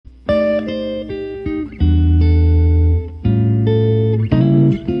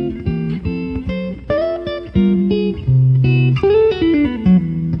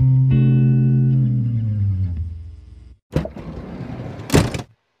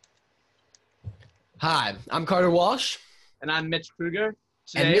Hi, I'm Carter Walsh, And I'm Mitch Kruger.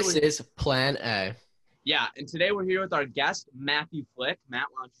 and this is Plan A. And today we're here with our guest, Matthew Flick. Matt,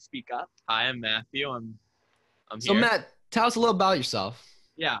 why don't you speak up? Hi, I'm Matthew. I'm So, here. Matt, tell us a little about yourself.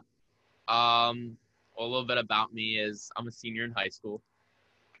 Yeah. A little bit about me is I'm a senior in high school.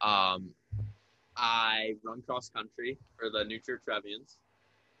 I run cross country for the New Church Trevians.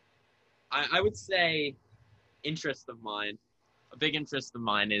 I would say a big interest of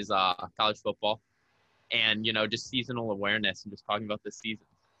mine is college football, and just seasonal awareness and just talking about the season.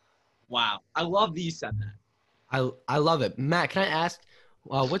 Wow. I love that you said that. I love it. Matt, can I ask,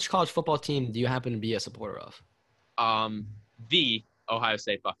 which college football team do you happen to be a supporter of? The Ohio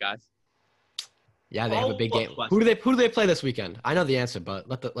State Buckeyes. Yeah, they have a big game. Question. Who do they play this weekend? I know the answer, but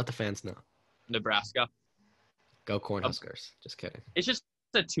let the fans know. Nebraska. Go Cornhuskers. Just kidding. It's just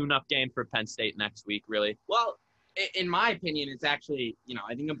a tune-up game for Penn State next week, really. Well, in my opinion, it's actually,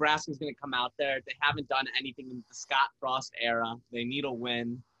 I think Nebraska's going to come out there. They haven't done anything in the Scott Frost era. They need a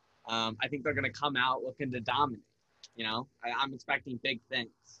win. I think they're going to come out looking to dominate. I'm expecting big things.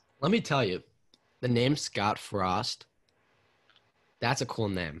 Let me tell you, the name Scott Frost, that's a cool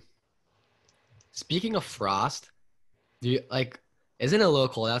name. Speaking of Frost, isn't it a little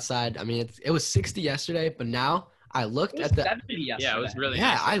cold outside? I mean, it was 60 yesterday, but now I looked It was at the 70 yesterday. Yeah, it was really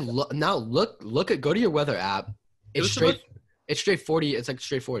yeah. nice. Go to your weather app. It's straight 40. It's like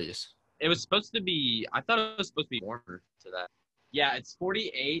straight 40s. It was supposed to be. I thought it was supposed to be warmer to that. Yeah, it's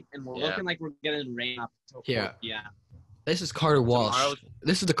 48, and we're looking like we're getting rain up until Here. Yeah. This is Carter Walsh. Tomorrow-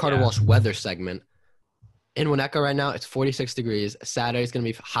 This is the Carter Walsh weather segment. In Winnetka right now, it's 46 degrees. Saturday is going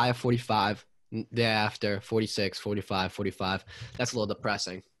to be high of 45. Day after, 46, 45, 45. That's a little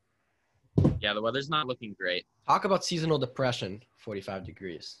depressing. Yeah, the weather's not looking great. Talk about seasonal depression, 45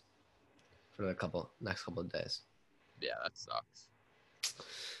 degrees for the next couple of days. Yeah, that sucks.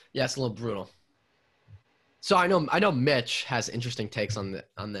 Yeah, it's a little brutal. So I know Mitch has interesting takes on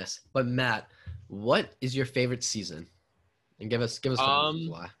this, but Matt, what is your favorite season? And give us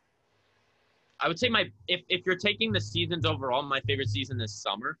why. I would say if you're taking the seasons overall, my favorite season is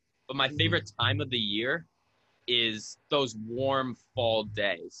summer. But my favorite time of the year is those warm fall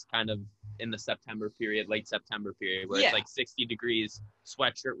days, kind of in the September period, late September period, where it's like 60 degrees,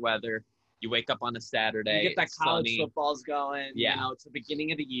 sweatshirt weather. You wake up on a Saturday. You get that college sunny. football's going. Yeah. It's the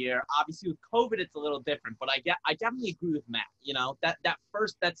beginning of the year. Obviously, with COVID, it's a little different. But I definitely agree with Matt.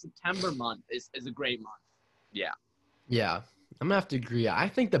 That September month is a great month. Yeah. Yeah, I'm gonna have to agree. I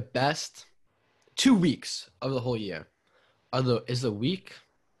think the best 2 weeks of the whole year is the week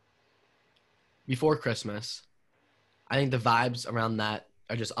before Christmas. I think the vibes around that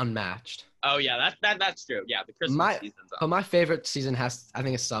are just unmatched. Oh yeah, that's true. Yeah, the Christmas season's up. But my favorite season I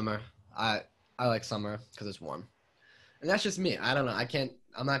think is summer. I like summer because it's warm, and that's just me. I don't know.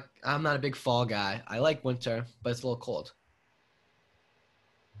 I'm not a big fall guy. I like winter, but it's a little cold.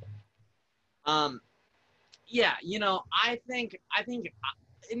 Yeah, I think,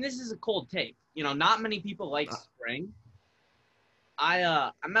 and this is a cold take. Not many people like spring.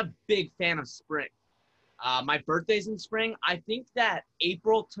 I'm a big fan of spring. My birthday's in spring. I think that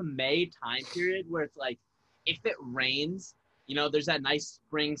April to May time period where it's like, if it rains, there's that nice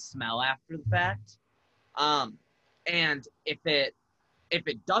spring smell after the fact. And if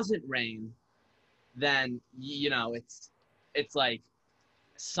it doesn't rain, then it's like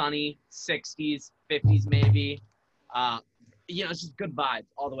sunny 60s, 50s maybe. It's just good vibes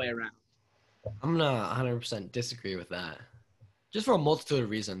all the way around. I'm gonna 100% disagree with that. Just for a multitude of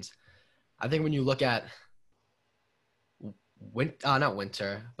reasons. I think when you look at not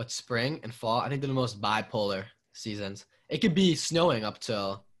winter, but spring and fall, I think they're the most bipolar seasons. It could be snowing up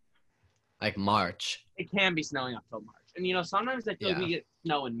till like March. It can be snowing up till March. And sometimes I feel like we get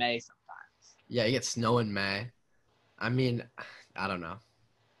snow in May sometimes. Yeah, you get snow in May. I mean, I don't know.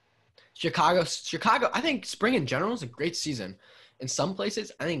 Chicago, I think spring in general is a great season. In some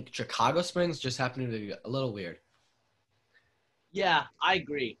places, I think Chicago springs just happen to be a little weird. Yeah, I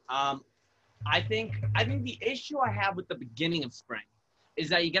agree. I think the issue I have with the beginning of spring is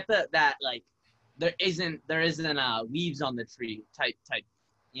that you get there isn't leaves on the tree type.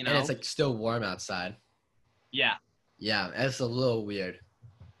 And it's like still warm outside. Yeah. Yeah, it's a little weird.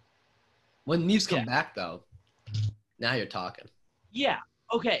 When leaves come back though, now you're talking. Yeah.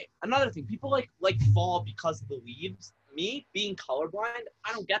 Okay. Another thing, people like fall because of the leaves. Me being colorblind,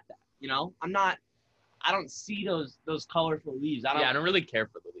 I don't get that. I don't see those colorful leaves. I don't really care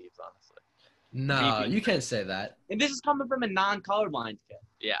for the leaves, honestly. No, you can't say that. And this is coming from a non-colorblind kid.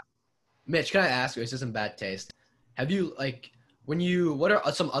 Yeah. Mitch, can I ask you, this isn't bad taste. Have you what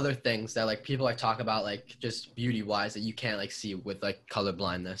are some other things that people talk about just beauty wise that you can't see with color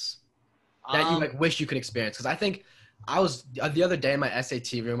blindness? that you like wish you could experience? Because I think I was the other day in my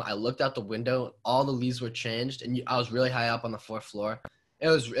SAT room. I looked out the window. All the leaves were changed, and I was really high up on the fourth floor. It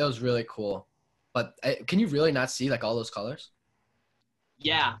was really cool. But can you really not see like all those colors?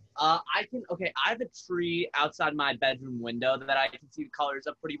 Yeah. I can. Okay, I have a tree outside my bedroom window that I can see the colors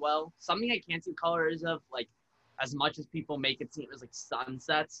of pretty well. Something I can't see colors of, like, as much as people make it seem, is like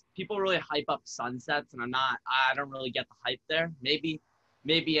sunsets. People really hype up sunsets, and I don't really get the hype there. Maybe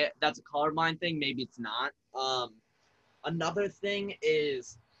that's a colorblind thing. Maybe it's not. Another thing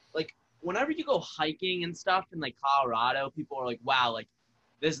is, like, whenever you go hiking and stuff in like Colorado, people are like, wow, like,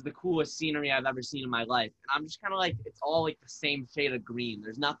 this is the coolest scenery I've ever seen in my life. And I'm just kind of like, it's all like the same shade of green.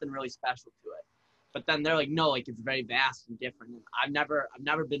 There's nothing really special to it. But then they're like, no, like, it's very vast and different. And I've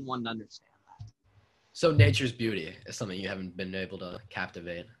never been one to understand that. So nature's beauty is something you haven't been able to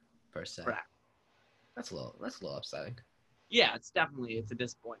captivate per se. Correct. That's a little upsetting. Yeah, it's a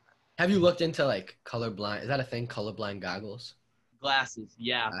disappointment. Have you looked into like colorblind? Is that a thing? Colorblind goggles, Glasses,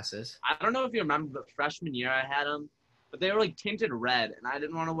 yeah. glasses. I don't know if you remember, but freshman year I had them, but they were like tinted red, and I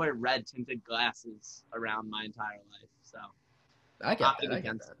didn't want to wear red tinted glasses around my entire life. So I get opted that. I get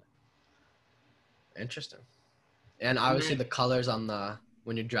against that. Interesting. And obviously the colors on the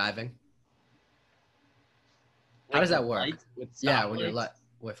when you're driving. How does that work? With Yeah, when you're stoplights?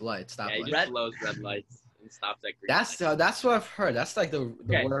 with lights, stop Yeah, he lights. just blows red lights and stops at green. That's what I've heard. That's like the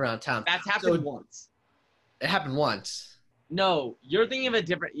Okay. word around town. That's happened So- once. It happened once. No, you're thinking of a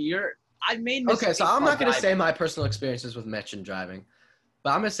different. I've made Okay, so mistakes I'm while not gonna say driving. my personal experiences with Mitch and driving,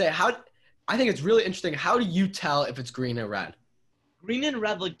 but I'm gonna say I think it's really interesting. How do you tell if it's green or red? Green and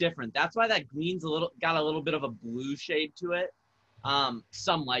red look different. That's why that green's got a little bit of a blue shade to it.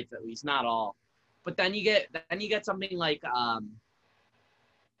 Some lights at least, not all. But then you get something like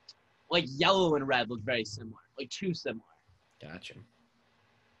yellow and red look very similar, like too similar. Gotcha.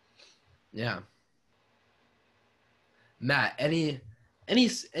 Yeah. Matt, any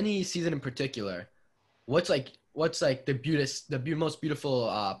season in particular, what's like the most beautiful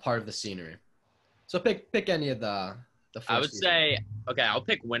part of the scenery? So pick any of the four I would seasons. say, okay, I'll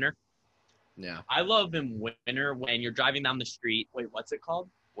pick winter. Yeah. I love in winter when you're driving down the street. Wait, what's it called?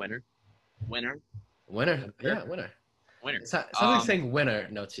 Winter. Winter. Winter. Yeah, winter. Winter. It's not, like saying winter,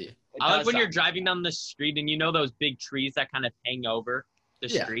 no T. It I like does when you're sound- driving down the street and you know those big trees that kind of hang over the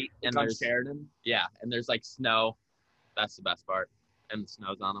Yeah. street, It's and on there's Sheridan. and there's like snow. That's the best part, and the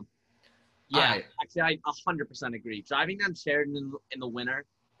snow's on them. Yeah, Alright. actually, I 100% agree. Driving down Sheridan in the winter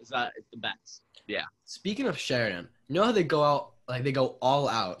is the best. Speaking of Sheridan, you know how they go out they go all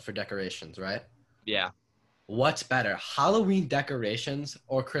out for decorations, right? Yeah, What's better, Halloween decorations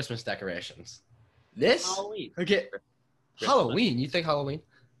or Christmas decorations? This Halloween. okay. Halloween. You think Halloween?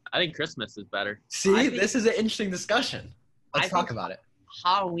 I think Christmas is better. See, I think- this is an interesting discussion. Let's I talk think- about it.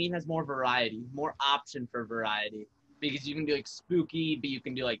 Halloween has more variety, more option for variety, because you can do like spooky, but you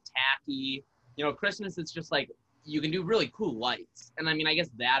can do like tacky. You know, Christmas it's just like you can do really cool lights, and I mean I guess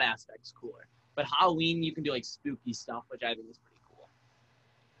that aspect's cooler. But Halloween you can do like spooky stuff, which I think is pretty cool.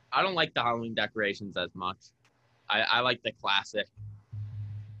 I don't like the Halloween decorations as much. I like the classic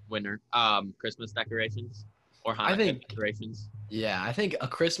winter Christmas decorations or Hanukkah think- decorations. Yeah, I think a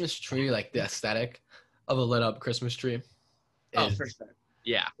Christmas tree, like the aesthetic of a lit up Christmas tree, Oh, is for sure.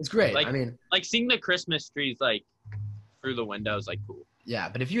 Yeah, it's great. Like- I mean, like seeing the Christmas trees like through the windows, like cool. yeah,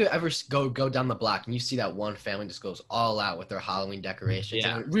 but if you ever go down the block and you see that one family just goes all out with their Halloween decorations,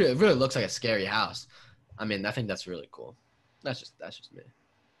 Yeah. and it really looks like a scary house. I mean, I think that's really cool. That's just me.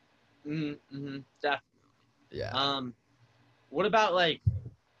 Mm-hmm. Definitely. Yeah. What about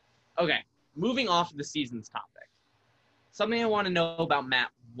okay, moving off of the season's topic. Something I want to know about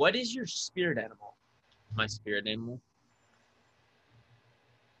Matt. What is your spirit animal? My spirit animal.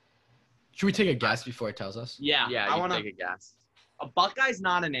 Should we take a guess before it tells us? Yeah, Yeah, I you want take to. a guess. A buckeye's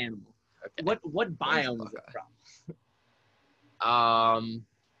not an animal. Okay. What biome is it buckeye? from?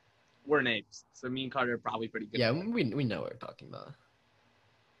 We're an apes, so me and Carter are probably pretty good. Yeah, we know what we're talking about.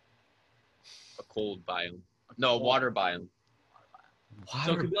 A cold biome. No, water biome.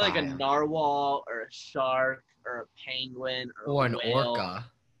 So it could be like a biome. narwhal or a shark or a penguin or a an whale orca.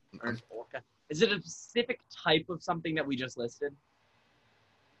 or an orca. Is it a specific type of something that we just listed?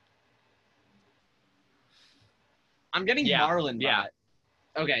 I'm getting Yeah, marlin. yeah.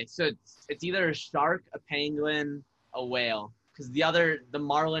 vibe. Okay, so it's either a shark, a penguin, a whale, because the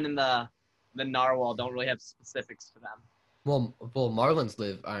marlin and the narwhal don't really have specifics to them. Well,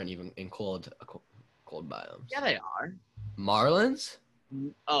 marlins aren't even in cold biomes. Yeah, they are. Marlins?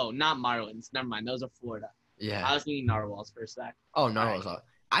 Oh, not marlins. Never mind. Those are Florida. I Yeah. was thinking narwhals for a sec. Oh, narwhals.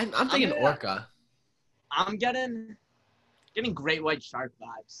 I'm thinking gonna- orca. I'm getting great white shark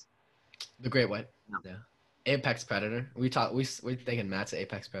vibes. The great white. No. Yeah. Apex predator. We thinking Matt's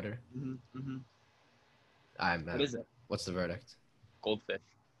apex predator. Mm-hmm. All right, Matt. What is it? What's the verdict? Goldfish.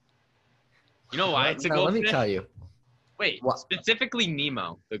 You know why it's a Now, let goldfish? me tell you. Wait, What? specifically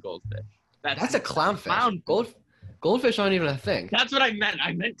Nemo, the goldfish. That's a clownfish. Goldfish aren't even a thing. That's what I meant.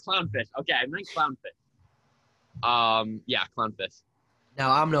 I meant clownfish. Okay, I meant clownfish. Yeah, clownfish.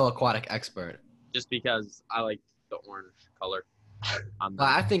 Now I'm no aquatic expert, Just because I like the orange color. but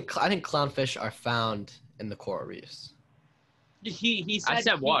I think clownfish are found in the coral reefs. He said, I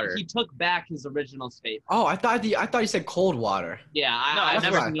said water. He took back his original statement. Oh, I thought you said cold water. Yeah, No, I that's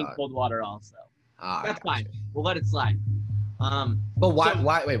never what I seen thought. cold water also. Ah, I That's got fine. you. We'll let it slide. But why? So-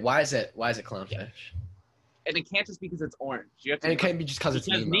 Why is it clownfish? And it can't just be because it's orange. You have to. And it can't be just because it's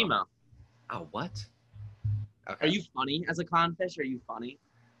Because Nemo. Nemo. Oh, what? Okay. Are you funny as a clownfish? Are you funny?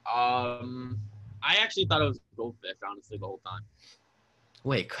 I actually thought it was goldfish, honestly, the whole time.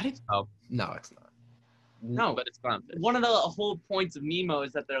 Wait, could it? Oh. No, it's not. No. But it's clownfish. One of the whole points of Nemo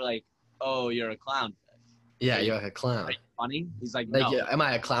is that they're like, "Oh, you're a clownfish. Yeah, you're like a clown. Are you funny?" He's like, Like, "No." yeah, am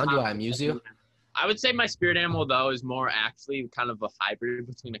I a clown? Do I amuse you? I would say my spirit animal, though, is more actually kind of a hybrid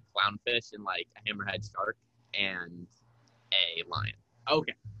between a clownfish and like a hammerhead shark and a lion.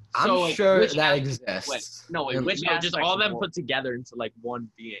 Okay. I'm So, like, sure which that aspect- exists. Wait, no, wait. And- Which No, just aspect all of them of- put together into like one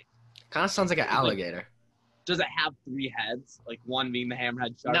being. Kind of sounds like an alligator. Does it have 3 heads? Like one being the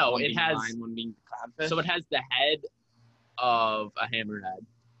hammerhead shark. No, one it being has- the lion, one being the clownfish. So it has the head of a hammerhead,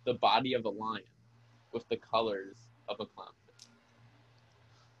 the body of a lion, with the colors of a clownfish.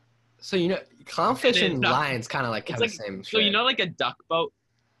 So clownfish It is and not- lions kind of like It's have like- the same. So you know, like a duck boat,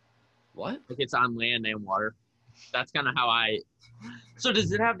 what? like it's on land and water. That's kind of how So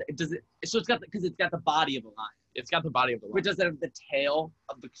does it have? Does it? So it's got because it's got the body of a lion. it's got the body of a lion. But does it have the tail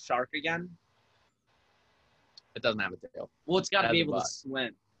of the shark again? It doesn't have a tail. Well, it's got It to be has a able to butt.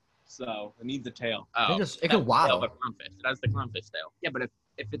 swim. So it needs a tail. Oh, It that's can the tail waddle. of a clownfish. It has the clownfish tail. Yeah, but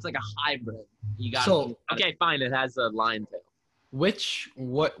if it's like a hybrid, you got. So- Okay, fine. It has a lion tail. Which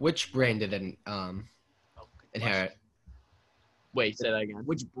brain did it inherit? Wait, say that again.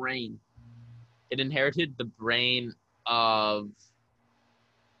 Which brain? It inherited the brain of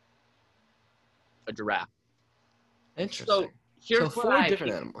a giraffe. Interesting. So here's So what 4 I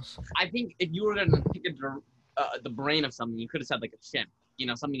different think. animals. I think if you were gonna pick the brain of something, you could have said like a chimp.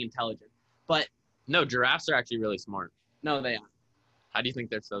 Something intelligent. But No, giraffes are actually really smart. no, they aren't. How do you think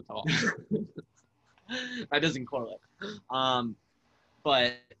they're so tall? That doesn't correlate.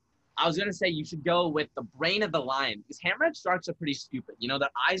 But I was gonna say you should go with the brain of the lion because hammerhead sharks are pretty stupid. Their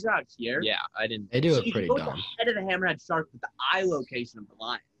eyes are out here. Yeah, I didn't. They do So look you pretty should go with dumb. the head of the hammerhead shark with the eye location of the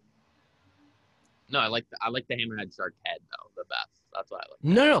lion. No, I like the hammerhead shark head though the best. That's what I like.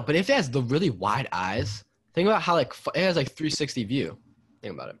 No. But if it has the really wide eyes, think about how it has like 360 view.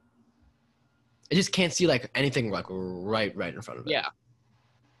 Think about it. It just can't see like anything like right in front of it. Yeah,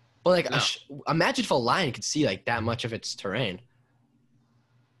 But like, No. imagine if a lion could see like that much of its terrain.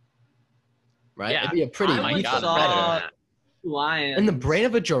 Right? Yeah. It'd be a pretty I oh my only lethal god, saw- better predator. than that. Lion. In the brain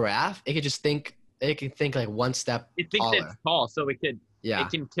of a giraffe, it could just think. It can think like one step It thinks taller. it's tall, so Yeah, it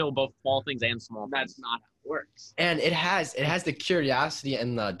can kill both small things and small things. That's not how it works. and it has the curiosity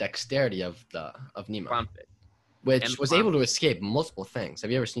and the dexterity of Nemo, Clownfish. which and was clown. able to escape multiple things. Have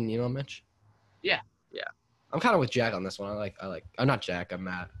you ever seen Nemo, Mitch? Yeah. Yeah. I'm kind of with Jack on this one. I like. I'm not Jack. I'm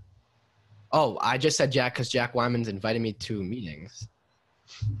Matt. Oh, I just said Jack because Jack Wyman's invited me to meetings.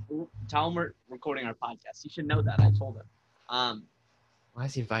 Tell him we're recording our podcast. You should know that. I told him. Why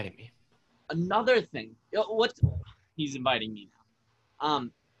is he inviting me? Another thing. He's inviting me now.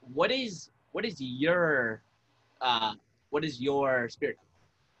 What is your spirit?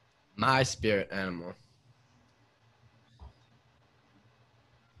 My spirit animal.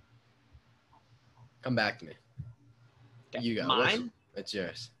 Come back to me. You go. Mine It's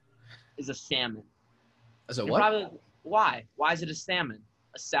yours. is a salmon. So You're what? probably- why? Why is it a salmon?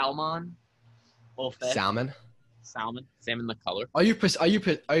 A salmon? Little fish? Salmon. Salmon. Salmon the color. Are you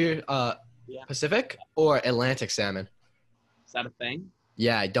Yeah. Pacific or Atlantic salmon? Is that a thing?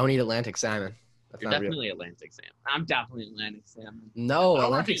 Yeah, don't eat Atlantic salmon. That's You're not real. definitely Atlantic salmon. I'm definitely Atlantic salmon. No, I don't wanna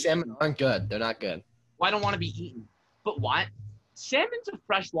Atlantic be salmon eaten. aren't good. They're not good. Well, I don't want to be eaten. But why? Salmon's a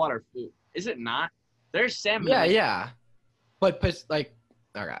freshwater food, is it not? There's salmon. Yeah, like- yeah. But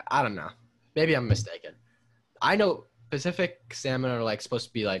okay, I don't know. Maybe I'm mistaken. I know Pacific salmon are like supposed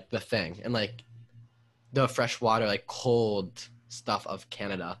to be like the thing, and like the freshwater, like cold stuff of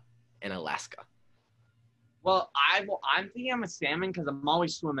Canada and Alaska. Well, I'm thinking I'm a salmon because I'm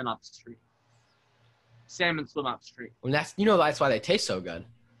always swimming upstream. Salmon swim upstream. And that's why they taste so good.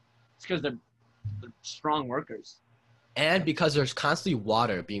 It's because they're strong workers. and because there's constantly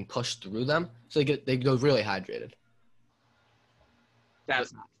water being pushed through them, so they go really hydrated.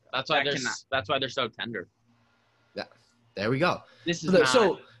 That's not true. That's why That cannot. that's why they're so tender. There we go. This is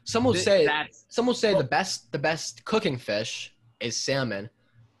So, not. some will Th- say that's the best cooking fish is salmon,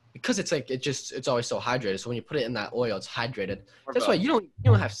 because it's always so hydrated. So when you put it in that oil, it's hydrated. or That's why both. you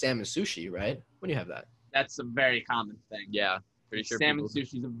don't have salmon sushi, right? When do you have that? That's a very common thing. Yeah, pretty sure. Salmon people,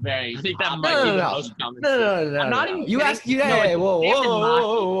 sushi is a very. I think that popular- might be No, the no, no. most common. No. I'm not even You kidding. asked. You No, hey, it's whoa, salmon whoa,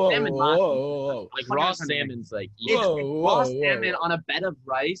 maki. whoa, Salmon whoa, maki. whoa. Like 100% raw agree. salmon's like It's Whoa, raw whoa, salmon whoa. on a bed of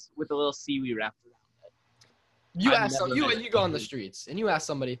rice with a little seaweed wrapped around it. You I've ask never you had you go on the streets and you ask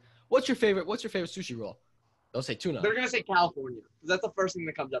somebody, what's your favorite sushi roll? They'll say tuna. They're gonna say California because that's the first thing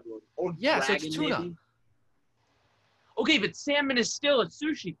that comes up. Or Yeah, so it's Dragon, tuna. maybe. Okay, but salmon is still a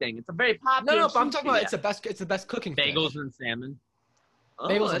sushi thing. It's a very popular. No, but I'm sushi. talking about it's the best cooking bagels fish. and salmon, Bagels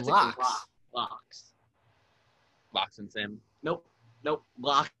and that's a good lox. Lox. lox and salmon. Nope.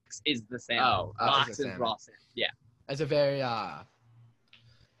 Lox is the salmon. Oh, Lox it's is a salmon. raw salmon. It's a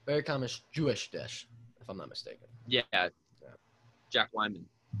very common Jewish dish, if I'm not mistaken. Yeah, Jack Wyman.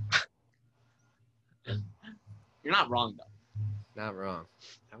 You're not wrong though. Not wrong.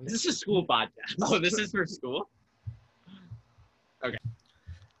 This is a school podcast. Oh, this is for school.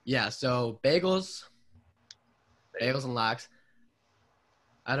 Yeah, so bagels and lox.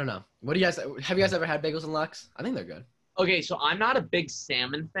 I don't know. What do you guys have? You guys ever had bagels and lox? I think they're good. Okay, so I'm not a big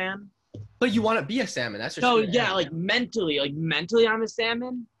salmon fan. But you want to be a salmon. That's your So spirit yeah, animal. mentally I'm a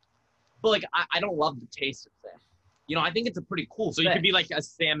salmon, but like I don't love the taste of salmon. You know, I think it's a pretty cool. So you fish. could be like a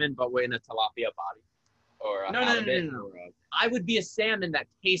salmon, but in a tilapia body, or a No. halibut, or a- I would be a salmon that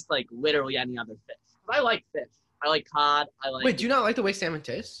tastes like literally any other fish. I like fish. I like cod. I like. Wait, do you not like the way salmon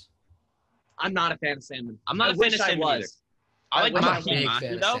tastes? I'm not a fan of salmon. I'm not I a fan wish of I salmon was. either. I like wish I'm I a was. big mahi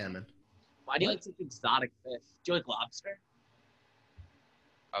fan of though. salmon. Why do you like such exotic fish? Do you like lobster?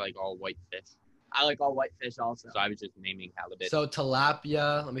 I like all white fish. I like all white fish also. So I was just naming halibut. So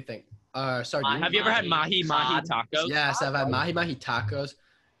tilapia. Let me think. Sardine. Have you ever had mahi Cod. tacos? Yes, I've had mahi tacos.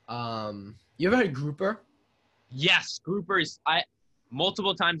 You ever had grouper? Yes, groupers.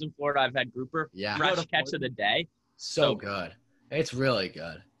 Multiple times in Florida I've had grouper. Yeah. Fresh Go to catch of the day. So So good. It's really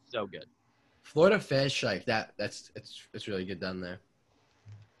good. So good. Florida fish, like that. It's really good down there.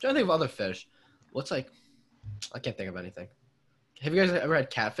 Trying to think of other fish. What's like? I can't think of anything. Have you guys ever had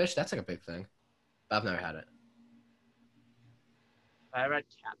catfish? That's like a big thing. But I've never had it. I ever had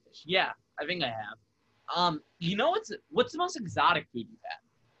catfish. Yeah, I think I have. You know what's the most exotic food you've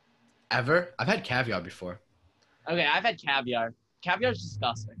had? Ever? I've had caviar before. Okay, I've had caviar. Caviar's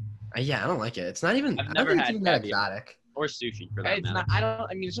disgusting. Yeah, I don't like it. It's not even. I've I don't never think it's had even that caviar. exotic. Or sushi for that It's matter. not. I don't.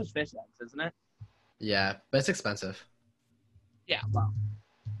 I mean, it's just fish eggs, isn't it? Yeah, but it's expensive. Yeah. Well,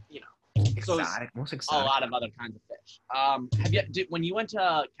 you know, so it's Most a exotic. lot of other kinds of fish. When you went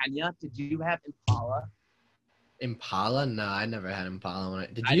to Kenya, did you have impala? Impala? No, I never had impala.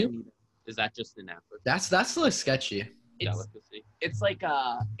 Did I you? didn't either. Is that just an African That's really sketchy. It's delicacy? it's like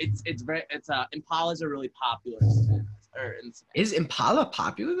impalas are really popular in Savannah. Is impala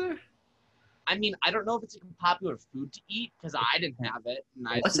popular there? I mean, I don't know if it's a popular food to eat because I didn't have it.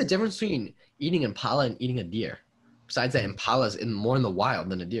 And What's the difference between eating impala and eating a deer? Besides that, impala's more in the wild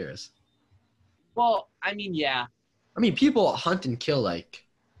than a deer is. Well, I mean, yeah, I mean, people hunt and kill like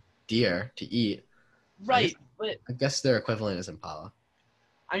deer to eat. right. But I guess their equivalent is impala.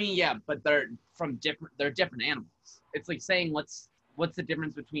 I mean, yeah, but they're different animals. It's like saying what's the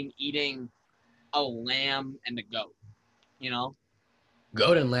difference between eating a lamb and a goat? You know?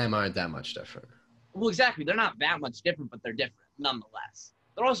 Goat and lamb aren't that much different. Well, exactly. They're not that much different, but they're different nonetheless.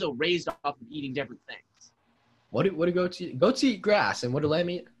 They're also raised off of eating different things. What do goats eat? Goats eat grass, and what do lamb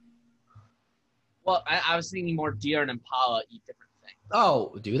eat? Well, I was thinking more deer and impala eat different things.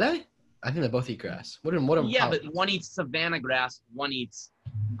 Oh, do they? I think they both eat grass. What do Yeah, impala but one eats savanna grass, one eats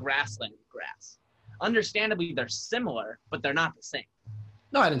grassland grass. Understandably, they're similar, but they're not the same.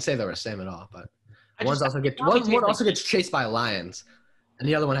 No, I didn't say they were the same at all. But I one just- also gets probably one taste also like- gets chased by lions, and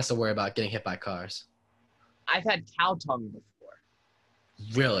the other one has to worry about getting hit by cars. I've had cow tongue before.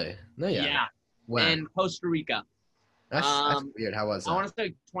 Really? No, yeah. Yeah. When? In Costa Rica. That's um, weird. How was I want that? to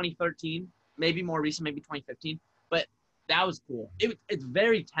say 2013, maybe more recent, maybe 2015. But that was cool. It's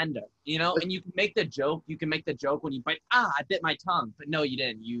very tender, you know. And you can make the joke. You can make the joke when you bite. I bit my tongue, but no, you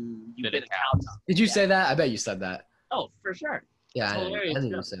didn't. You Bit bit a a cow tongue. Did you yeah. say that? I bet you said that. Oh, for sure. Yeah, It's I didn't, hilarious, I didn't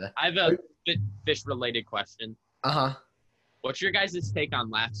yeah. even say that. I have a fish-related question. Uh-huh. What's your guys' take on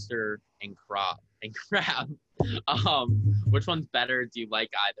lobster and crab? Which one's better? Do you like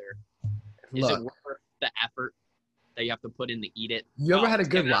either? Is Look, it worth the effort? that you have to put in to eat it. You ever had a It's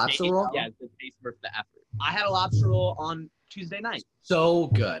good gonna lobster taste- roll? Yeah, it's the taste worth the effort. I had a lobster roll on Tuesday night. So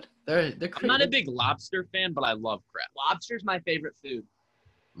good. They're I'm not a big lobster fan, but I love crab. Lobster's my favorite food.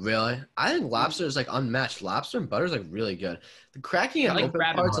 Really? I think lobster is like unmatched. Lobster and butter is like really good. The cracking I and like open crab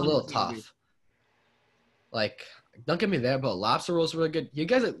and part's a little butter. tough. Like, don't get me there, but lobster rolls are really good. Do you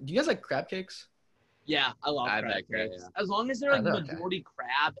guys like crab cakes? Yeah, I love I've crab had crab, cakes. yeah. As long as they're like Yeah, they're okay. majority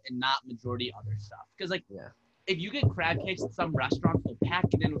crab and not majority other stuff. Because like, Yeah. if you get crab cakes at some restaurant, they'll pack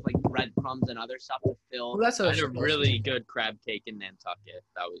it in with like breadcrumbs and other stuff to fill. Well, that's I what had it's a supposed really to be. good crab cake in Nantucket.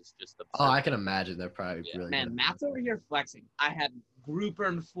 That was just absurd. Oh, I can imagine they're probably Yeah. really Man, good. Matt's over here flexing. I had grouper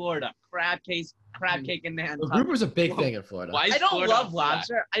in Florida, crab cake in The Nantucket. grouper's a big thing in Florida. Why is I don't Florida love on flag?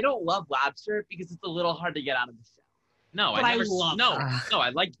 lobster. I don't love lobster because it's a little hard to get out of the shell. No, But I I never. love no, crab. no, I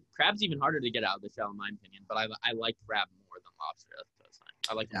like crab's even harder to get out of the shell in my opinion. But I like crab more than lobster. That's fine.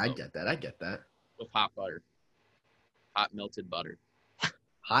 I like. Yeah, them I both get that. I get that. with hot butter, hot melted butter.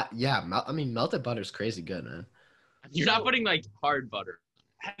 Hot, yeah. I mean, melted butter is crazy good, man. You're not putting like hard butter.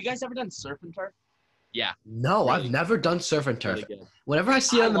 Have you guys ever done surf and turf? Yeah, No, Really? I've never done surf and turf. really good. Whenever I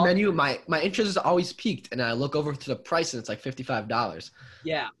see it I on the love menu, my interest is always peaked, and I look over to the price, and it's like $55.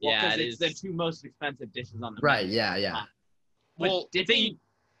 Yeah. Well, Yeah, because it it's the is. two most expensive dishes on the Right? menu. Yeah, yeah. But Well, dipping.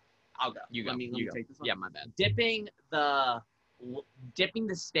 I'll go. You go. Let me you go. take this one. Yeah, my bad. Dipping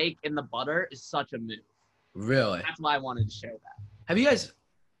the steak in the butter is such a move. Really? That's why I wanted to share that. Have you guys?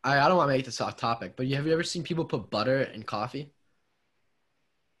 I don't want to make this off topic, but have you ever seen people put butter in coffee?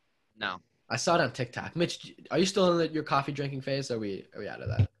 No, I saw it on TikTok. Mitch, are you still in your coffee drinking phase? Or are we out of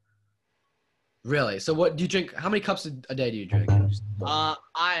that? Really? So what do you drink? How many cups a day do you drink?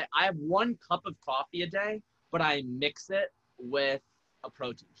 I have 1 cup of coffee a day, but I mix it with a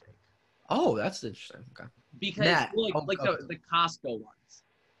protein shake Oh, that's interesting. Okay. because Matt, like the Costco ones,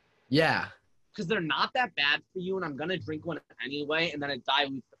 Yeah. because they're not that bad for you, and I'm gonna drink one anyway, and then it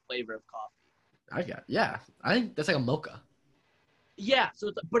dilutes the flavor of coffee. Yeah. I think that's like a mocha. Yeah,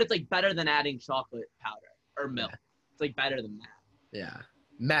 so but it's like better than adding chocolate powder or milk. Yeah. It's like better than that. Yeah.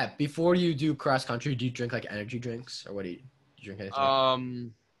 Matt, before you do cross country, do you drink like energy drinks or what do you drink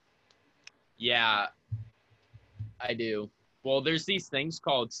anything? Yeah, I do. Well, there's these things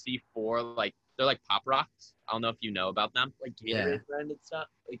called C4, like they're like Pop Rocks. I don't know if you know about them. Like Yeah. Gatorade branded stuff,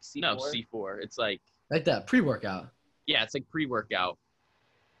 like C4. No, C4. It's like Like that pre-workout. yeah, it's like pre-workout,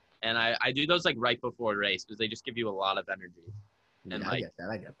 and I do those like right before a race because they just give you a lot of energy. Yeah, And I like, get that.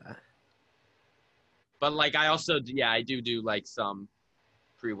 I get that. but like I also I do like some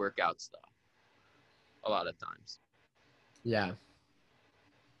pre-workout stuff a lot of times. Yeah.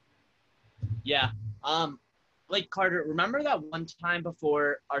 Yeah. Like Carter, remember that one time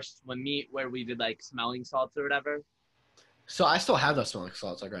before our swim meet where we did like smelling salts or whatever? So I still have those smelling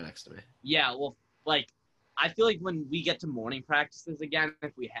salts like right next to me. Yeah, well, like I feel like when we get to morning practices again,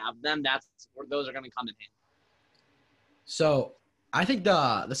 if we have them, that's where those are gonna come in handy. So I think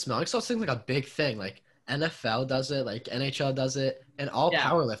the smelling salts thing's like a big thing. Like NFL does it, like NHL does it, and all Yeah.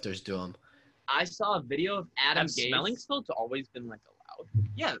 powerlifters do them. I saw a video of Adam Have Gase. smelling salts always been like allowed?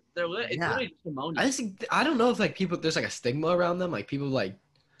 Yeah, it's Yeah. literally just ammonia. I don't know if like people there's like a stigma around them. Like people like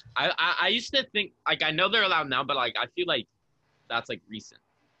I used to think like I know they're allowed now, but like I feel like that's like recent.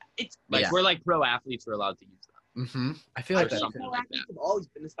 It's Like Yeah. we're like pro athletes are allowed to use them. I feel I like feel that. like something pro like athletes have always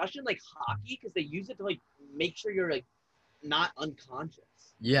been, especially in like hockey, because they use it to like make sure you're like not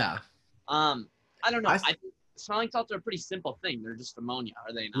unconscious. Yeah. I don't know. I I s- think smelling salts are a pretty simple thing. They're just ammonia,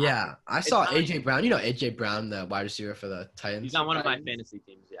 are they not? Yeah. I saw not- AJ Brown. You know AJ Brown, the wide receiver for the Titans. He's on one of my Titans. fantasy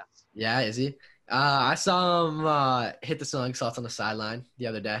teams. Yes. Yeah, is he? I saw him hit the smelling salts on the sideline the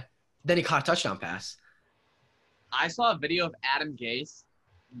other day. Then he caught a touchdown pass. I saw a video of Adam Gase.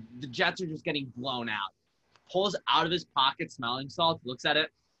 The Jets are just getting blown out. Pulls out of his pocket smelling salt, looks at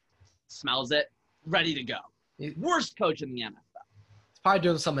it, smells it, ready to go. He- Worst coach in the NFL. He's probably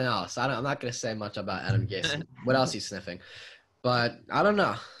doing something else. I'm not gonna say much about Adam Gase. What else he's sniffing? But I don't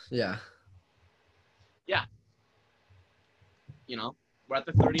know. Yeah. You know, we're at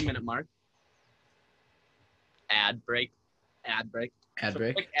the 30-minute mark. Ad break. Ad break. Ad So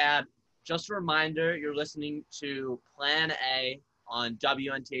break. quick ad. Just a reminder, you're listening to Plan A on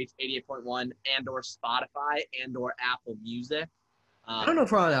WNTH 88.1 and or Spotify and or Apple Music. I don't know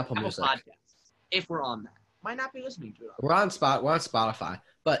if we're on Apple Apple Music. Podcasts. If we're on that. Might not be listening to it. We're on Spotify.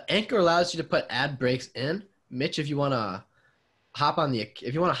 But Anchor allows you to put ad breaks in. Mitch, if you wanna hop on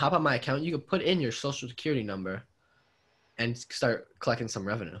my account, you can put in your social security number and start collecting some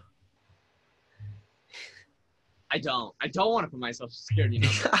revenue. I don't want to put my social security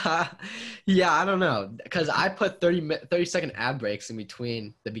number. Yeah, I don't know. Because I put 30-second ad breaks in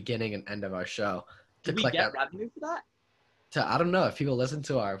between the beginning and end of our show Do we collect get that. revenue for that? I don't know if people listen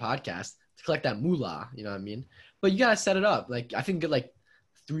to our podcast to collect that moolah. You know what I mean? But you gotta set it up. Like I think get like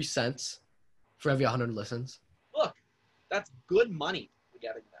 3 cents for every 100 listens. Look, that's good money we're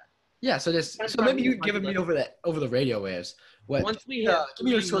getting that. Yeah. So maybe you give it me over the radio waves. What? Once we hit give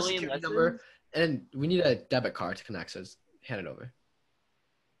me your 3 social million security listens, number, and we need a debit card to connect. So hand it over.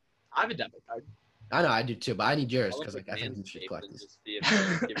 I have a debit card. I know I do too, but I need yours I'll look because like at I think you should Manscaped collect and these. just see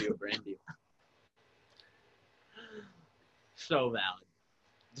if they give you a brand deal. So valid.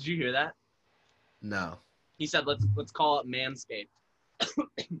 Did you hear that? No. He said, "Let's call it Manscaped."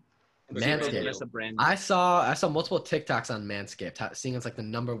 Manscaped. That's a brand. I saw multiple TikToks on Manscaped, seeing it's like the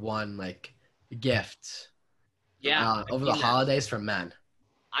number one like gift. Yeah. Over the holidays for men.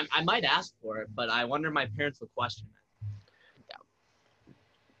 I might ask for it, but I wonder my parents would question it.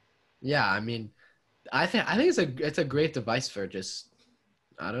 Yeah, I mean, I think it's a great device for just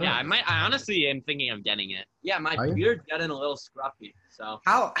I don't know. Yeah, I honestly am thinking of getting it. Yeah, my Are you? beard's getting a little scruffy. So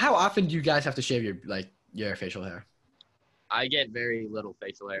How often do you guys have to shave your facial hair? I get very little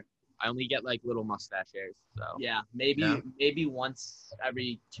facial hair. I only get like little mustache hairs. So yeah, maybe once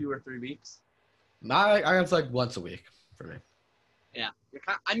every 2 or 3 weeks. I have like once a week for me. Yeah,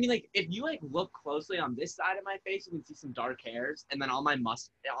 I mean, like if you like look closely on this side of my face, you can see some dark hairs, and then on my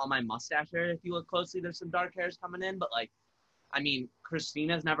mustache hair, if you look closely, there's some dark hairs coming in. But like, I mean,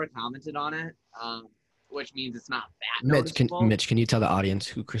 Christina's never commented on it, which means it's not that noticeable. Mitch, can you tell the audience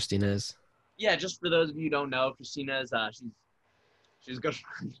who Christina is? Yeah, just for those of you who don't know, Christina is she's a good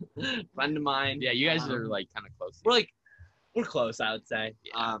friend of mine. yeah, you guys are like kind of close. We're close, I would say.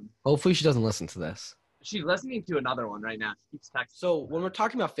 Yeah. Hopefully she doesn't listen to this. She's listening to another one right now. She keeps texting. So when we're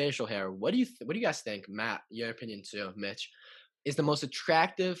talking about facial hair, what do you guys think, Matt? Your opinion too, Mitch, is the most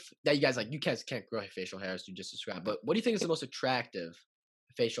attractive that you guys like? You guys can't grow facial hair as you just described, but what do you think is the most attractive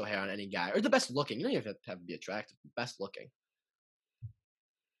facial hair on any guy, or the best looking? You don't even have to be attractive. Best looking.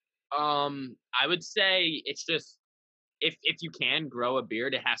 I would say it's just if you can grow a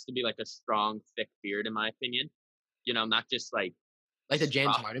beard, it has to be like a strong, thick beard, in my opinion. You know, not just like the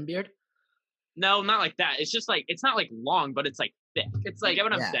James scruff. Harden beard. No, not like that. It's just like it's not like long, but it's like thick. It's like, you get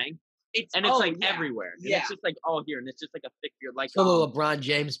what I'm saying? It's everywhere. And it's just like all here, and it's just like a thick beard, like the LeBron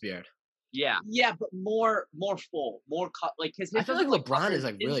James beard. Yeah. Yeah, but more full, more cut. Like his. I feel like LeBron is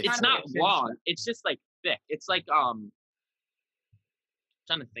like really. It's not long. It's just like thick. It's like I'm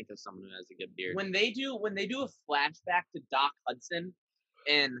trying to think of someone who has a good beard. When they do a flashback to Doc Hudson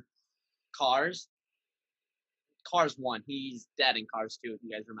in Cars 1, he's dead in Cars 2, if you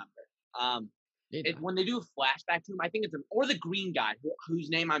guys remember. When they do a flashback to him, I think it's or the green guy whose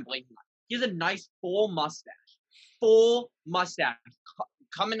name I'm blanking on. He has a nice full mustache,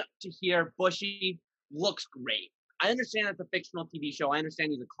 coming up to here, bushy, looks great. I understand it's a fictional TV show. I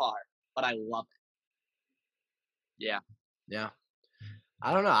understand he's a car, but I love it. Yeah.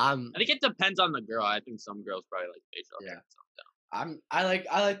 I don't know. I think it depends on the girl. I think some girls probably like facial hair.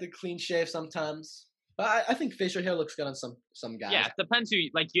 I like the clean shave sometimes, but I think facial hair looks good on some guys. Yeah, it depends who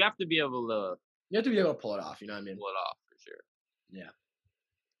like. You have to be able to. You have to be able to pull it off. You know what I mean? Pull it off for sure. Yeah.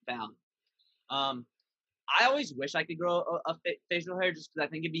 Found. I always wish I could grow a facial hair just because I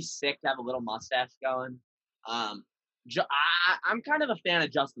think it'd be sick to have a little mustache going. I'm kind of a fan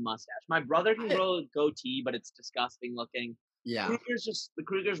of just the mustache. My brother can grow a goatee, but it's disgusting looking. Yeah. The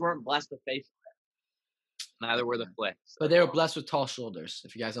Krugers weren't blessed with facial hair. Neither were the Flicks. But they were blessed with tall shoulders.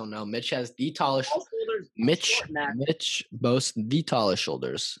 If you guys don't know, Mitch has the tallest. Tall shoulders. Mitch boasts the tallest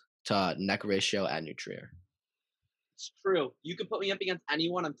shoulders to neck ratio at Nutrier. It's true. You can put me up against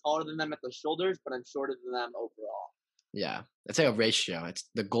anyone. I'm taller than them at the shoulders, but I'm shorter than them overall. Yeah, it's like a ratio.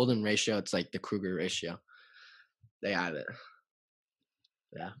 It's the golden ratio. It's like the Kruger ratio. They have it.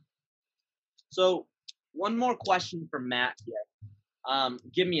 Yeah. So one more question for Matt here.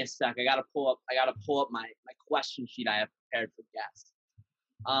 Give me a sec. I gotta pull up my question sheet I have prepared for guests.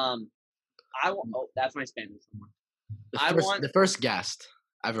 That's my Spanish one. The first guest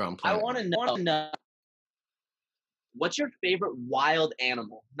ever on planet. I want to know what's your favorite wild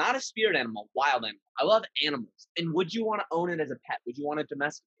animal? Not a spirit animal, wild animal. I love animals. And would you want to own it as a pet? Would you want to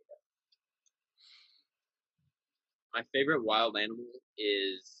domesticate it? My favorite wild animal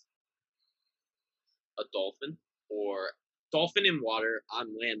is a dolphin, or dolphin in water. On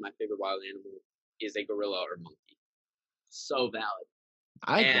land, my favorite wild animal is a gorilla or monkey. So valid.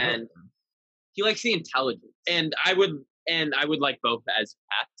 And he likes the intelligence. And I would like both as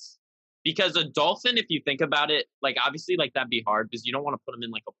pets. Because a dolphin, if you think about it, like obviously like that'd be hard because you don't want to put them in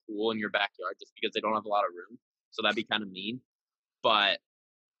like a pool in your backyard just because they don't have a lot of room. So that'd be kind of mean. But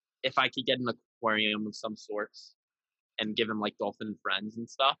if I could get an aquarium of some sorts and give him like dolphin friends and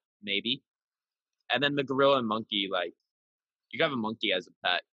stuff, maybe. And then the gorilla and monkey, like you can have a monkey as a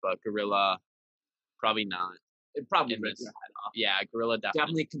pet, but gorilla probably not. It probably In rips this- your head off. Yeah, gorilla definitely.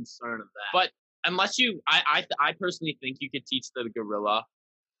 Definitely concerned of that. But unless you, I personally think you could teach the gorilla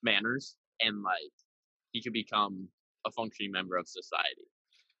manners and like he could become a functioning member of society.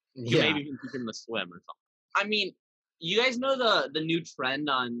 You Yeah. maybe even teach him to swim or something. I mean, you guys know the new trend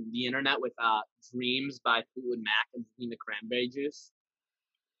on the internet with Dreams by Fleetwood Mac and drinking the cranberry juice?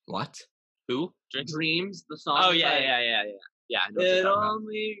 What? Who? Drink? Dreams, the song. Oh is yeah, like, yeah, yeah, yeah. Yeah, I know what you're It talking about.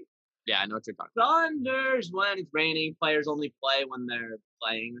 only Yeah, I know what you're talking about. thunders when it's raining. Players only play when they're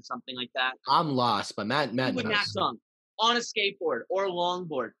playing or something like that. I'm lost, but Matt Fleetwood Mac knows. song on a skateboard or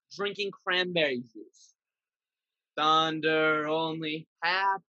longboard, drinking cranberry juice. Thunder only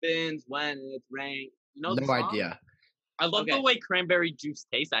happens when it's raining. You know the No song? idea. I love Okay. the way cranberry juice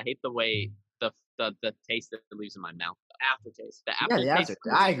tastes. I hate the way the taste that it leaves in my mouth. Aftertaste. The Yeah, apple the taste. answer.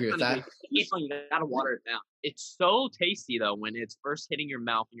 I agree with that. You gotta water it down. It's so tasty though when it's first hitting your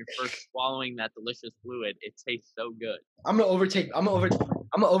mouth and you're first swallowing that delicious fluid. It tastes so good. I'm gonna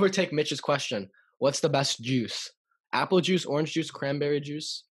overtake Mitch's question. What's the best juice? Apple juice, orange juice, cranberry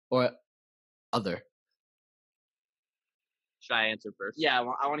juice, or other? Should I answer first? Yeah,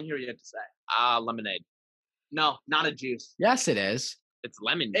 I want to hear what you have to say. Lemonade. No, not a juice. Yes, it is. It's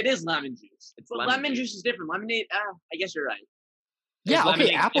lemon. It is lemon juice. It's But lemon lemon juice. juice is different. Lemonade, I guess you're right. Yeah,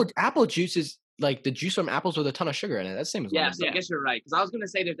 okay. lemonade- Apple juice is like the juice from apples with a ton of sugar in it. That's the same as Yeah, lemon. so I guess you're right. Because I was going to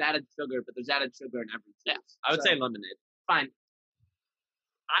say there's added sugar, but there's added sugar in every juice. Yeah, I would So, say lemonade. fine.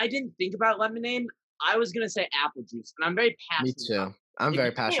 I didn't think about lemonade. I was going to say apple juice. And I'm very Me passionate. too. about I'm If very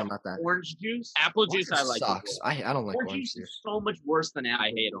you say passionate about that. Orange juice. Apple juice, I Orange like. sucks. I don't like Orange orange juice juice. is so much worse than apple. I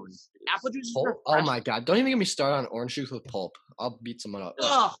hate juice. orange juice. Apple juice is Pulp? Oh refreshing. my god! Don't even get me started on orange juice with pulp. I'll beat someone up.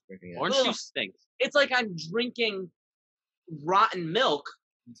 Ugh. Drinking it. Orange Ugh. juice stinks. It's like I'm drinking rotten milk,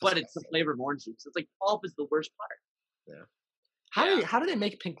 but it's the disgusting. flavor of orange juice. It's like pulp is the worst part. How do they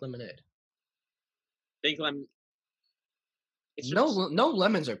make pink lemonade? Think lemon. It's No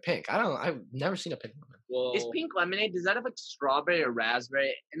lemons are pink. I've never seen a pink lemon. Well, Is pink lemonade, does that have like strawberry or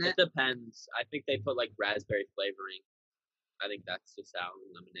raspberry in it it? depends. I think they put like raspberry flavoring. I think that's just how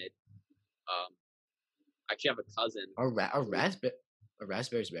lemonade. I actually have a cousin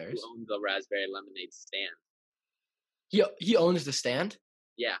Raspberries who berries. owns a raspberry lemonade stand. He owns the stand.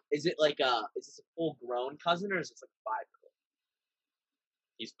 Yeah, Is it like is this a full grown cousin or is this like a 5-year-old?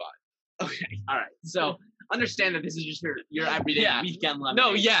 he's fine. Okay, all right. So understand that this is just your everyday Yeah. weekend lemonade.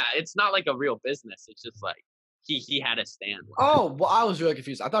 No, yeah, it's not like a real business. It's just like he had a stand. Oh, well, I was really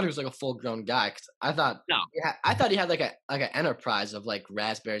confused. I thought he was like a full grown guy. 'Cause I thought No. I thought he had like an enterprise of like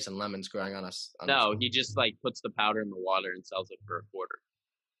raspberries and lemons growing on us. No, he just like puts the powder in the water and sells it for a quarter.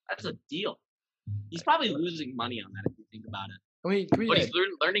 That's a deal. He's probably losing money on that if you think about it. I mean, But he's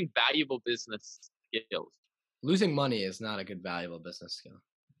learning valuable business skills. losing money is not a good valuable business skill.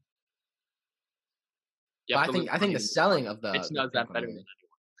 You But have I to lose think money the to- selling of the Mitch the knows that pink better than lemonade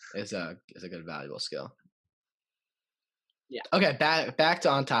anyone. is a good valuable skill. Yeah. Okay, back to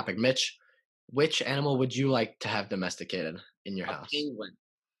on topic. Mitch, which animal would you like to have domesticated in your A house? penguin.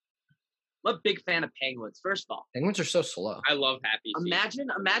 I'm a big fan of penguins. First of all, Penguins are so slow. I love Happy Feet. imagine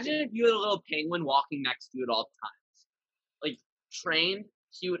if you had a little penguin walking next to you at all times. Like trained,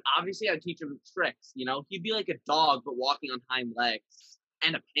 he would obviously I would teach him tricks, you know? He'd be like a dog but walking on hind legs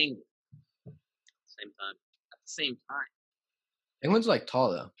and a penguin Same time. at the same time. Penguins are like tall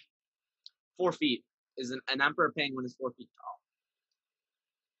though. 4 feet is an emperor penguin is 4 feet tall.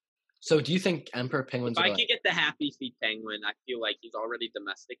 So do you think emperor penguins If are I like, could get the Happy Feet penguin, I feel like he's already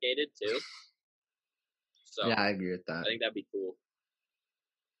domesticated too. So Yeah, I agree with I that. think that'd be cool.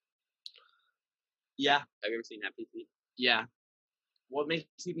 Yeah, Have you ever seen Happy Feet? yeah. What makes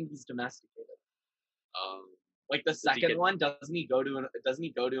you think he's domesticated? Like the he second could- one, doesn't he go to an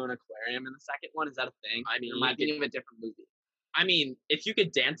aquarium in the second one? Is that a thing? I mean, Or am I he could- thinking of a different movie? I mean, if you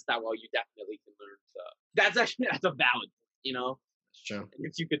could dance that well, you definitely can learn to. That's a valid point, you know? That's true. And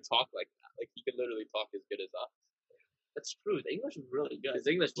if you could talk like that, like he could literally talk as good as us. That's true. The English is really good. His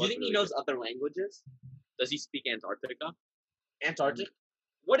English. Do you was think he really knows good. other languages? Does he speak Antarctica? Antarctic?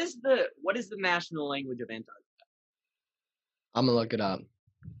 What is the national language of Antarctica? I'm gonna look it up.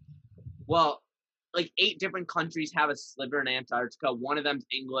 Well, like 8 different countries have a sliver in Antarctica. One of them's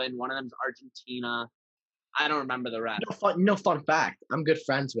England, one of them's Argentina. I don't remember the rest. Fun fact. I'm good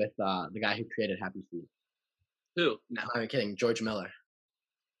friends with the guy who created Happy Feet. Who? No. I'm not kidding. George Miller.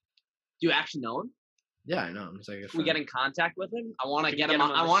 Do you actually know him? Yeah, I know him. He's like a Can we get in contact with him? I want to Can we get get him.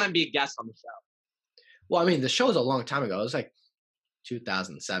 him on I the want sh- to be a guest on the show. Well, I mean, the show was a long time ago. It was like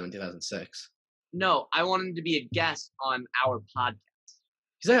 2007, 2006. No, I want him to be a guest on our podcast.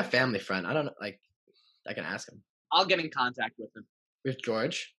 He's like a family friend. I don't know. Like, I can ask him. I'll get in contact with him. With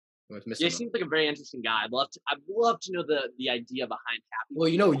George, with Mr. Yeah, he seems like a very interesting guy. I'd love to know the idea behind Happy. Well,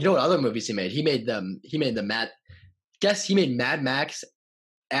 you know what other movies he made? He made the Mad Max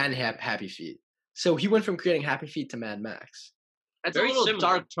and Happy Feet. So he went from creating Happy Feet to Mad Max. That's Very a little similar.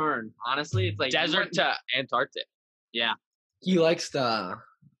 dark turn, honestly. It's like Desert to Antarctic. Yeah, He likes the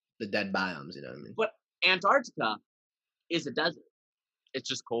dead biomes, you know what I mean? but Antarctica is a desert. It's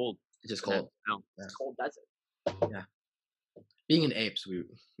just cold. It's just cold. No, Yeah. it's a cold desert. Being an apes, we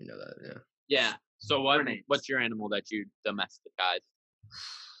know that, yeah. Yeah, So what's your animal that you domesticize?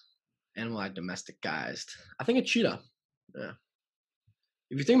 Animal I domesticized. I think a cheetah. Yeah.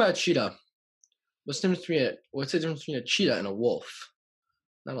 If you think about a cheetah, what's the difference between a cheetah and a wolf?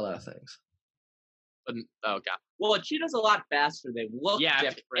 Not a lot of things. But, okay. well, a cheetah's a lot faster. They look Yeah,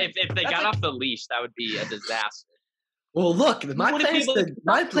 different. if they That's got like- off the leash, that would be a disaster. Well, look, my wouldn't plan, be is able to, to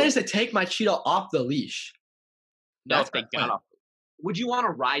my do plan it. is to take my cheetah off the leash. No, That's if they my got plan. off. Would you want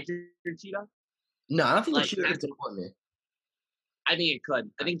to ride your cheetah? No, I don't think Like, a cheetah could that's- support me. I think it could.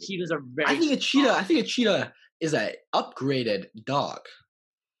 I think cheetahs are very. I think a cheetah is a upgraded dog.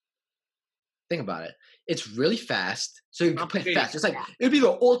 Think about it. It's really fast, so you can play Upgraded fetch. It's like cat. it would be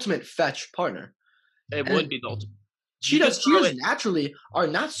the ultimate fetch partner. It And- would be the ultimate. Cheetahs throw it- naturally are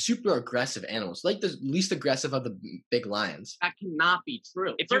not super aggressive animals, like the least aggressive of the big lions. That cannot be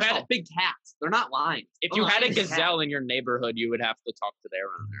true. If you First of had all, a- big cats, they're not lions. If you had a Lions are gazelle in your neighborhood, you would have to talk to their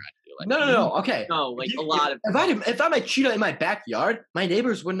owner. I feel like. No. Okay. cats. No, like If a you- lot of. If I had a cheetah in my backyard, my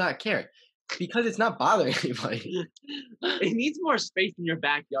neighbors would not care because it's not bothering anybody. It needs more space in your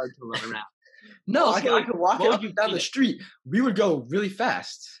backyard to run around. No, Also, I could walk what it would up you and down feed the it? street. We would go really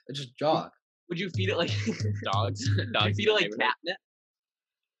fast and just jog. Would you feed it like? Dogs. Would you Dogs. feed it like catnip?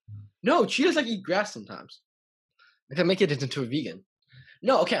 No, cheetahs like eat grass sometimes. I can make it into a vegan.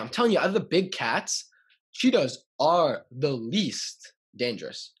 No, okay, I'm telling you, out of the big cats, cheetahs are the least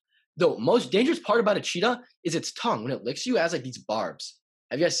dangerous. The most dangerous part about a cheetah is its tongue. When it licks you, it has like these barbs.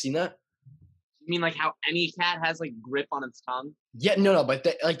 Have you guys seen that? You mean like how any cat has like grip on its tongue? Yeah, no, but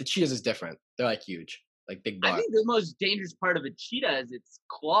like the cheetahs is different. They're like huge, like big I barbs. think the most dangerous part of a cheetah is its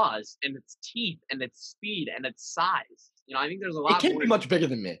claws and its teeth and its speed and its size. You know, I think there's a It lot. can't more be much bigger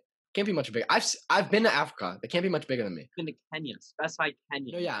than me. Can't be much bigger. I've been to Africa. They can't be much bigger than me. Been to Kenya. Specify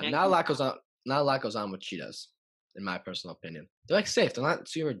Kenya. No, yeah, Can't not a keep- lot goes on. Not a lot goes on with cheetahs, in my personal opinion. They're like safe. They're not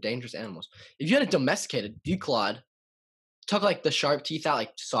super dangerous animals. If you had a domesticated, declawed, took like the sharp teeth out,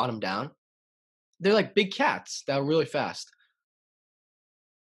 like sawed them down, they're like big cats that are really fast.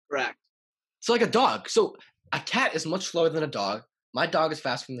 Correct. So like a dog. So a cat is much slower than a dog. My dog is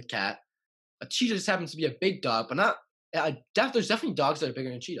faster than the cat. A cheetah just happens to be a big dog, but not. There's definitely dogs that are bigger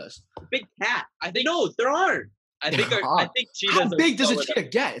than cheetahs. Big cat. I think no, there aren't. I think There I are. think cheetahs. How are big does a slower than- cheetah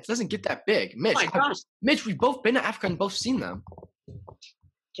get? It doesn't get that big. Mitch, Oh my gosh. Mitch, we've both been to Africa and both seen them.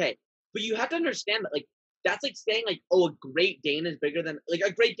 Okay, but you have to understand that like that's like saying like oh a Great Dane is bigger than like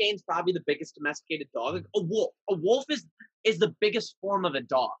a Great Dane's probably the biggest domesticated dog. Like, a wolf. A wolf is the biggest form of a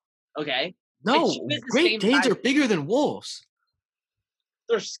dog. Okay, No, cheetahs the Great same Danes size. are bigger than wolves.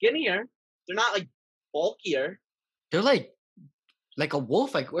 they're skinnier. They're not like bulkier. They're like a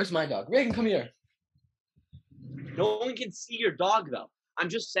wolf. Like, where's my dog? Reagan, come here. No one can see your dog though. I'm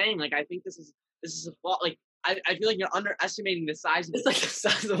just saying like I think this is a fault. Like I feel like you're underestimating the size of It's like the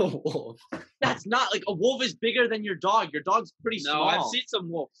size of a wolf. That's not like a wolf is bigger than your dog. Your dog's pretty No, small. I've seen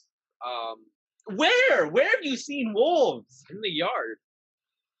some wolves. Where? Where have you seen wolves? In the yard.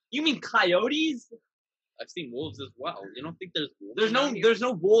 You mean coyotes? I've seen wolves as well. You don't think there's wolves? There's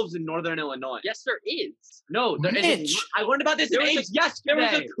no wolves in northern Illinois. Yes, there is. No, there isn't. Mitch! I learned about this There in was apes There was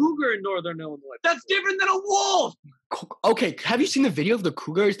yesterday. a cougar in northern Illinois. That's different than a wolf. Okay, have you seen the video of the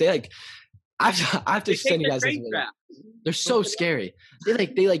cougars? They like, I have to They send take you the guys this train video. trap. They're so scary. They don't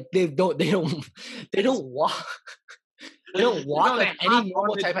walk. They don't walk No, they like hop any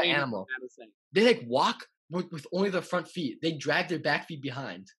normal on the type of train, animal. I'm saying. They like walk with only their front feet. They drag their back feet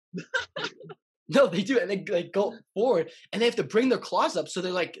behind. No, they do, and they like go forward, and they have to bring their claws up, so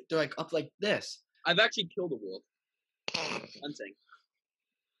they're like up like this. I've actually killed a wolf. Hunting.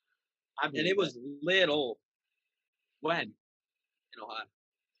 And it was little When? in Ohio.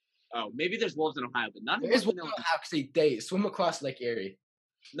 Oh, maybe there's wolves in Ohio, but not in There is one Northern in Illinois. Ohio 'cause they swim across Lake Erie.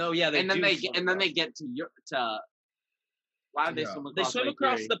 No, yeah, And then do they swim get, and then they across. get to Europe. To why would they Yeah. swim They across? swim Lake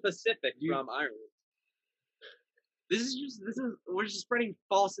across Erie? the Pacific from Ireland. We're just spreading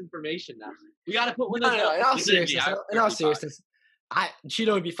false information now. We got to put one No, of those. no, in all this is the seriousness, Irish in all podcast. seriousness,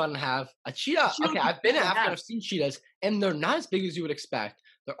 cheetah would be fun to have. A cheetah, Cheetah okay, would be I've been in fun to Africa, have. I've seen cheetahs, and they're not as big as you would expect.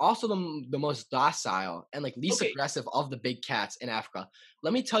 They're also the most docile and like least Okay. aggressive of the big cats in Africa.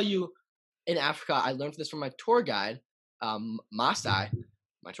 Let me tell you in Africa, I learned this from my tour guide, Masai.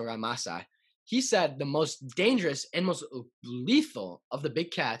 My tour guide Masai. He said the most dangerous and most lethal of the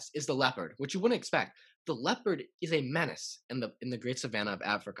big cats is the leopard, which you wouldn't expect. The leopard is a menace in the Great Savannah of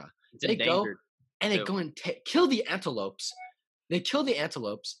Africa. It's They go endangered. and they too. go and kill the antelopes. They kill the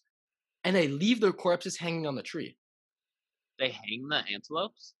antelopes, and they leave their corpses hanging on the tree. They hang the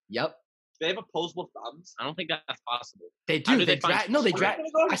antelopes. Yep, They have opposable thumbs. I don't think that's possible. they How do. do They they find drag. No, they I'm drag.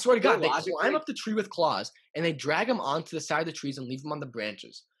 not gonna go I swear to God, they theologically. climb up the tree with claws, and they drag them onto the side of the trees and leave them on the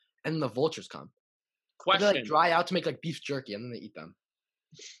branches. And then the vultures come. They Question. like dry out to make like beef jerky, and then they eat them.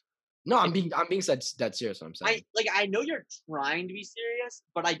 No, I'm being dead serious. What I'm saying. I know you're trying to be serious,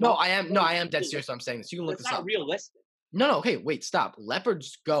 but I don't. No, I am dead serious. What I'm saying this. You can look It's this not up. realistic. No, okay, wait, stop.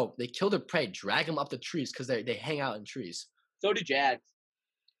 Leopards go. They kill their prey, drag them up the trees because they hang out in trees. So do jags.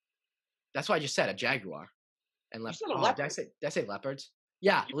 That's why I just said a jaguar. And leopard. said a Did leopard. I say leopards?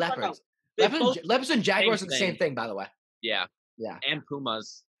 Yeah, You were talking leopards. They Leopards, both- leopards and jaguars are the same thing. thing, by the way. Yeah. Yeah, And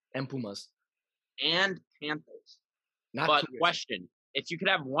pumas. and pumas. and panthers. Not But cougars. question: if you could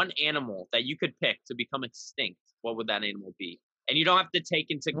have one animal that you could pick to become extinct, what would that animal be? And you don't have to take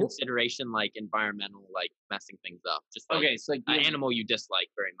into Well- consideration like environmental, like messing things up. Just like Okay, so like an animal you dislike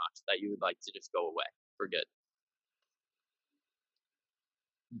very much that you would like to just go away for good.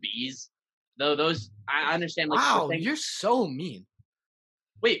 bees. Though those, I understand. Like, Wow, the thing- you're so mean.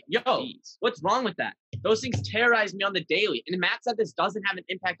 wait, yo, Bees. what's wrong with that? Those things terrorize me on the daily. And Matt said this doesn't have an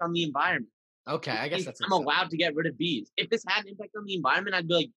impact on the environment. Okay, I guess Think that's I'm allowed to get rid of bees. If this had an impact on the environment, I'd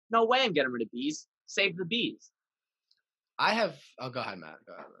be like, no way, I'm getting rid of bees. Save the bees. I have. Oh, go ahead, Matt.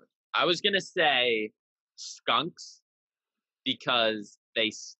 Go ahead, Matt. I was gonna say skunks because they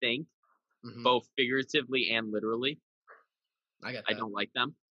stink, Mhm, both figuratively and literally. I get I that. don't like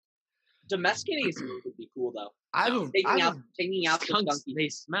them. Domesticating a skunk would be cool though. I have. Taking out the Skunks, skunky. they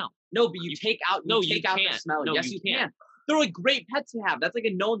smell. No, but you take out. no, you you take out the can't. smell. No, yes, you you can't. can. They're like great pets to have. That's like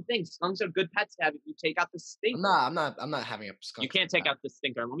a known thing. Skunks are good pets to have if you take out the stink. I'm not having a skunk. You can't take out the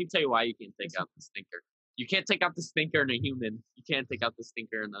stinker. Let me tell you why you can't take out the stinker. You can't take out the stinker in a human. You can't take out the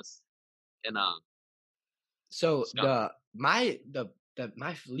stinker in us. In So skunk. my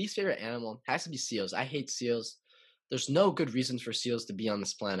least favorite animal has to be seals. I hate seals. There's no good reasons for seals to be on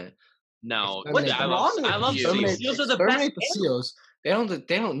this planet. no, What's I wrong love, with I love you? seals. Exterminate- Seals are the best exterminate the seals. They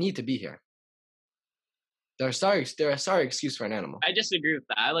don't need to be here. They're a sorry excuse for an animal. I disagree with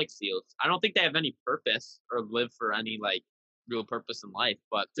that. I like seals. I don't think they have any purpose or live for any like real purpose in life.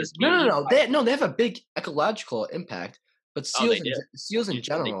 But just No. They have a big ecological impact. But Oh, they seals in You-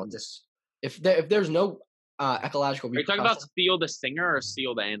 general, just if there's no ecological Are you talking about repercussions- Seal the singer or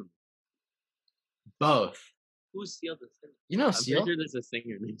Seal the animal? both. Who's sealed the singer? You know, I'm seal. pretty sure there's a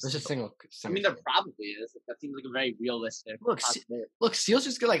singer named There's a Seal. single. I mean, there probably is. That seems like a very realistic. Look, possibility. Look, seals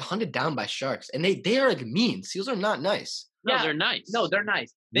just get like hunted down by sharks, and they are like mean. Seals are not nice. No, Yeah. they're nice. No, they're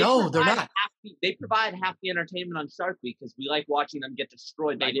nice. No, they're provide not. They provide half the entertainment on Shark Week because we like watching them get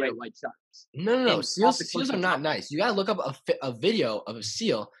destroyed by They do. great white sharks. No. And Seals off the are cliff not top. nice. You gotta look up a video of a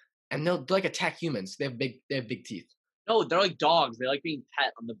seal, and they'll like attack humans. They have big teeth. No, they're like dogs. They like being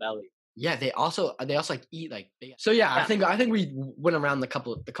pet on the belly. Yeah, they also like eat like big. So yeah, Yeah. I think we went around the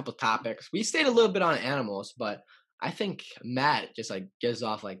couple topics. We stayed a little bit on animals, but I think Matt just like gives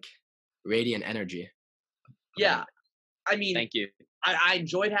off like radiant energy. Yeah. I mean, Thank you. I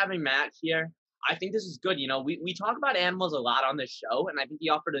enjoyed having Matt here. I think this is good. You know, we talk about animals a lot on this show, and I think he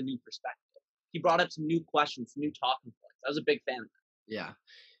offered a new perspective. He brought up some new questions, some new talking points. I was a big fan of that. Yeah.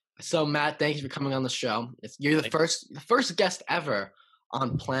 So Matt, thank you for coming on the show. You're the first guest ever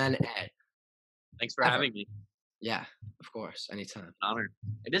on Plan A. Thanks for Ever. having me. Yeah, of course, anytime. An honor.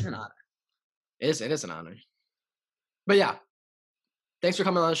 It is an honor. It is an honor. But yeah, thanks for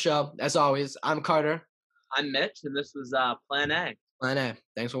coming on the show. As always, I'm Carter. I'm Mitch, and this was Plan A. Plan A.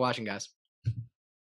 Thanks for watching, guys.